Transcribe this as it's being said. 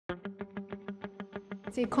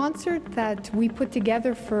It's a concert that we put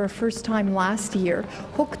together for a first time last year,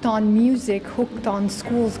 Hooked on Music, Hooked on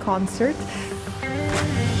Schools concert.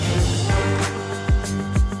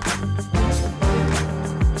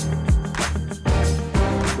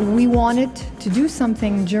 We wanted to do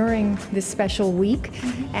something during this special week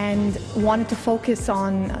and wanted to focus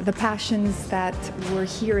on the passions that were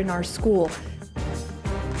here in our school.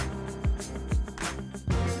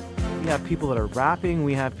 We have people that are rapping,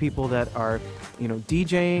 we have people that are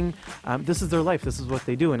DJing. This is their life, this is what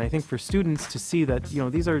they do. And I think for students to see that,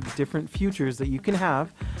 these are different futures that you can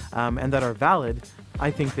have and that are valid, I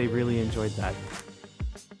think they really enjoyed that.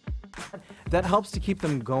 That helps to keep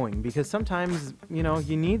them going, because sometimes,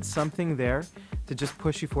 you need something there to just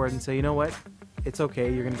push you forward and say, you know what, it's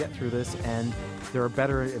okay, you're going to get through this, and there are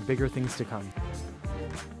better, bigger things to come.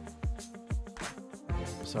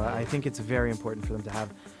 So I think it's very important for them to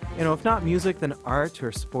have, if not music, then art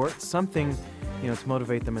or sports, something, to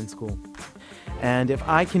motivate them in school. And if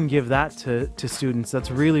I can give that to students, that's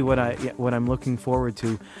really what I'm looking forward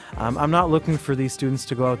to. I'm not looking for these students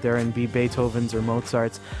to go out there and be Beethovens or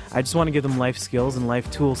Mozarts. I just want to give them life skills and life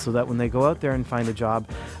tools so that when they go out there and find a job,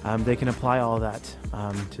 they can apply all that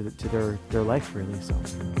to their life, really.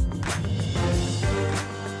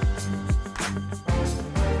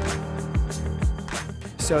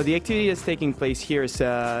 So the activity that's taking place here is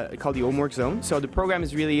called the Homework Zone. So the program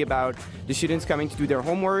is really about the students coming to do their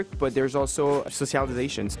homework, but there's also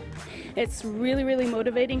socializations. It's really, really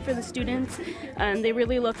motivating for the students, and they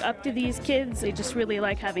really look up to these kids. They just really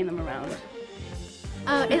like having them around.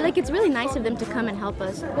 It's really nice of them to come and help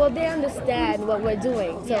us. Well, they understand what we're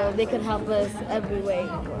doing, so they could help us every way.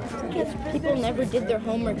 If people never did their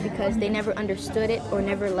homework because they never understood it or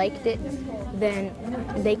never liked it, then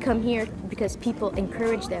they come here because people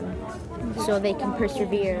encourage them so they can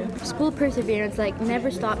persevere. School perseverance,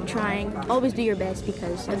 never stop trying, always do your best,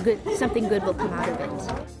 because something good will come out of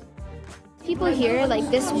it. People here,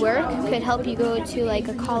 this work could help you go to a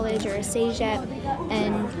college or a CEGEP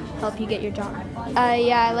and help you get your job.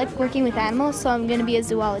 Yeah, I like working with animals, so I'm going to be a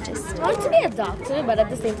zoologist. I want to be a doctor, but at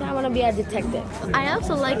the same time I want to be a detective. I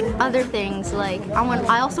also like other things,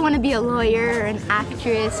 I also want to be a lawyer, an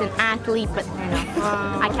actress, an athlete, but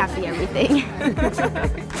I can't be everything.